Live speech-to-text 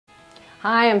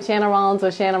Hi, I'm Shannon Rollings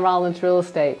with Shannon Rollings Real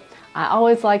Estate. I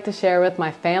always like to share with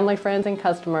my family, friends, and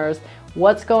customers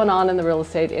what's going on in the real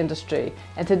estate industry.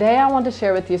 And today I want to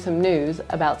share with you some news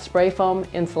about spray foam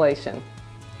insulation.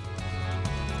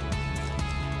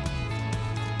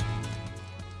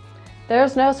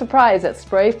 There's no surprise that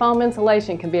spray foam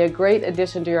insulation can be a great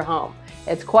addition to your home.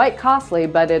 It's quite costly,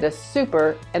 but it is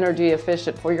super energy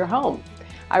efficient for your home.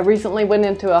 I recently went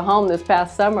into a home this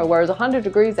past summer where it was 100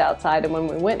 degrees outside, and when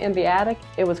we went in the attic,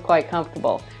 it was quite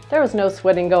comfortable. There was no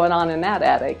sweating going on in that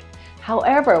attic.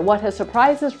 However, what has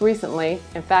surprised us recently,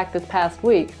 in fact this past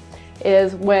week,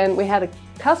 is when we had a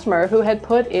customer who had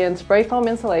put in spray foam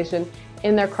insulation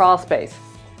in their crawl space.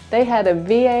 They had a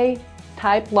VA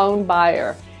type loan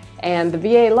buyer, and the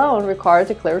VA loan requires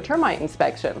a clear termite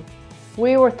inspection.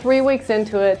 We were 3 weeks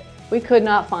into it. We could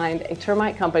not find a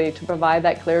termite company to provide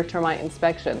that clear termite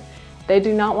inspection. They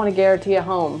do not want to guarantee a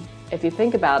home. If you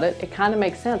think about it, it kind of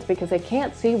makes sense because they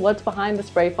can't see what's behind the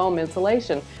spray foam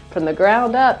insulation. From the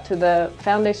ground up to the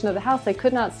foundation of the house, they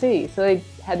could not see. So they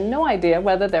had no idea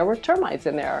whether there were termites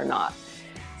in there or not.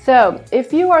 So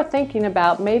if you are thinking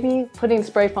about maybe putting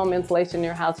spray foam insulation in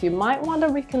your house, you might want to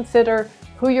reconsider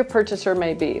who your purchaser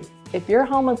may be. If your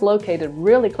home is located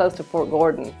really close to Fort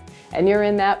Gordon, and you're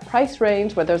in that price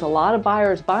range where there's a lot of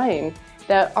buyers buying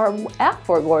that are at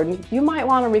Fort Gordon, you might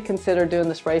want to reconsider doing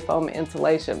the spray foam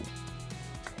insulation.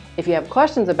 If you have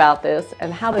questions about this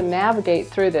and how to navigate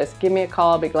through this, give me a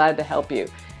call. I'll be glad to help you.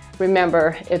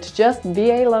 Remember, it's just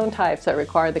VA loan types that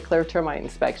require the clear termite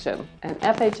inspection. And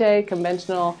FHA,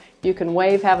 conventional, you can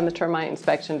waive having the termite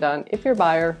inspection done if your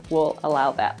buyer will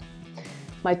allow that.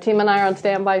 My team and I are on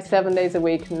standby 7 days a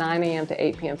week, 9 a.m. to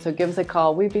 8 p.m. So give us a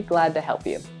call. We'd be glad to help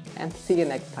you. And see you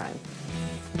next time.